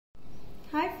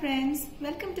friends,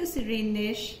 welcome to Serene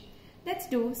Niche. Let's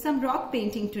do some rock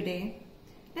painting today.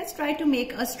 Let's try to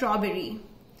make a strawberry.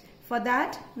 For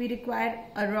that we require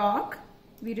a rock,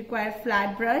 we require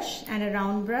flat brush and a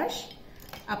round brush,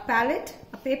 a palette,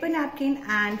 a paper napkin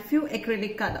and few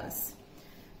acrylic colors.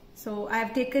 So I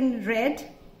have taken red,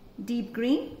 deep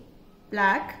green,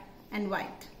 black and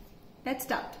white. Let's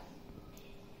start.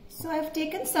 So I have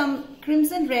taken some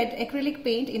crimson red acrylic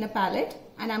paint in a palette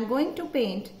and I'm going to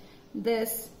paint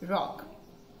this rock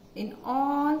in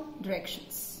all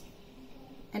directions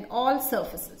and all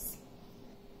surfaces.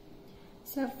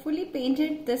 So I've fully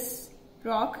painted this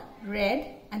rock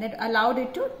red and it allowed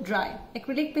it to dry.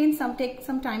 Acrylic paint takes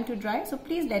some time to dry, so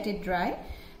please let it dry.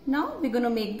 Now we're going to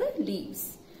make the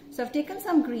leaves. So I've taken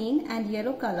some green and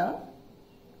yellow color.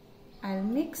 I'll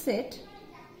mix it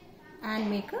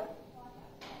and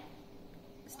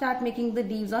start making the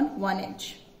leaves on one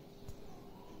edge.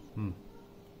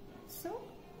 So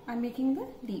I'm making the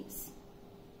leaves.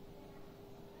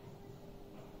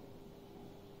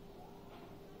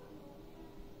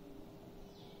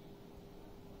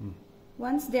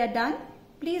 Once they are done,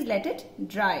 please let it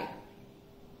dry.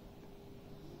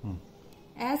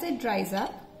 As it dries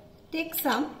up, take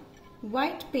some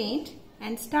white paint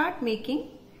and start making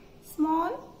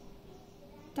small,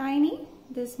 tiny,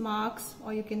 these marks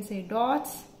or you can say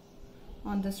dots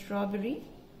on the strawberry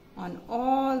on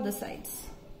all the sides.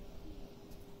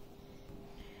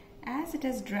 As it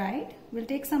has dried, we'll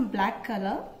take some black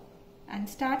color and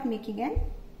start making an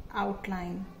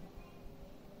outline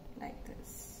like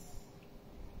this.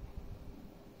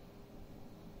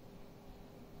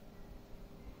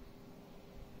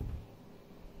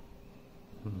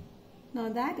 Now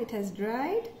that it has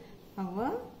dried,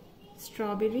 our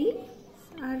strawberries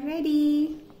are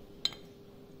ready.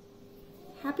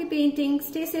 Happy painting.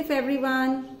 Stay safe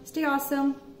everyone. Stay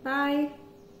awesome. Bye.